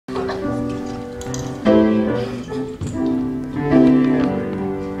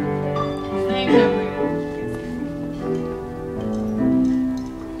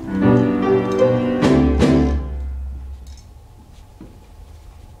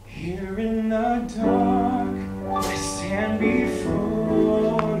the dark, I stand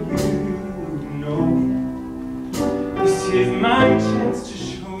before you. No, this is my chance to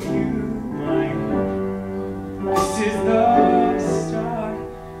show you my hope. This is the start.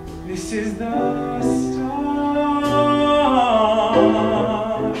 This is the start.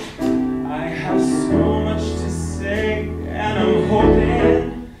 I have so much to say, and I'm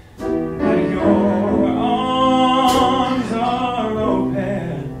hoping that your arms are open.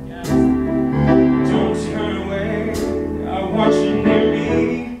 Don't turn away. I want you near me,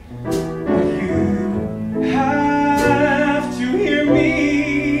 but you have to hear me.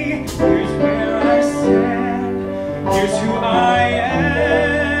 Here's where I stand. Here's who I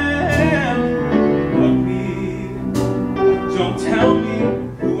am. Love me, but don't tell me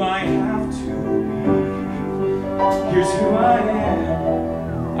who I have to be. Here's who I am.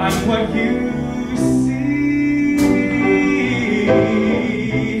 I'm what you see.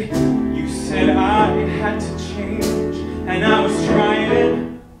 You said I had to change, and I was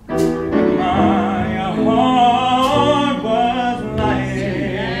trying, but my heart was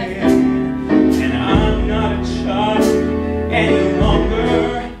lying. And I'm not a child any longer.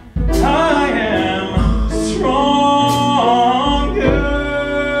 I am stronger.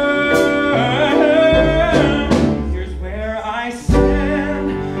 Here's where I stand.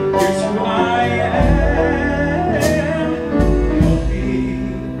 Here's who I am. Help me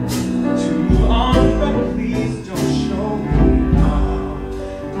to move on, but please don't show me how.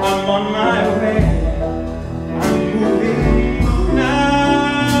 I'm on my way. I'm moving now.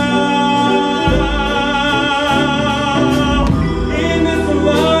 In this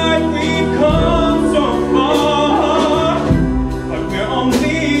life we've come so far, but we're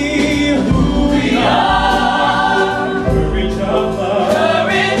only who we are. Courage of love.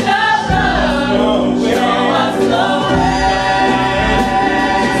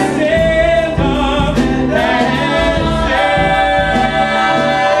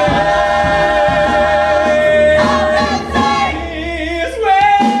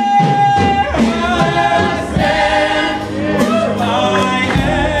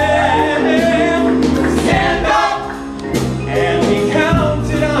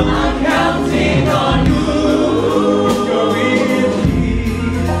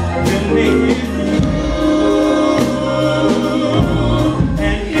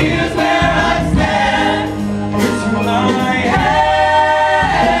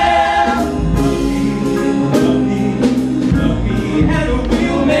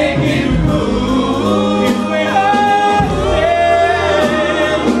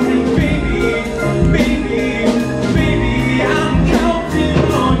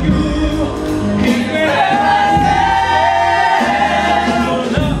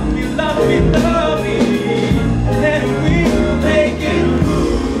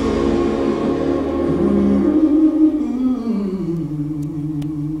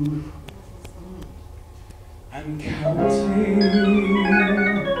 I'm counting,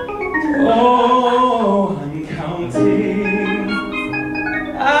 oh, I'm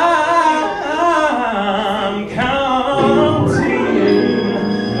counting,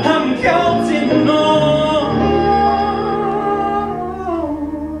 I'm counting on,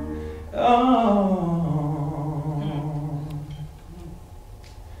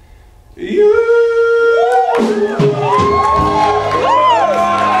 you.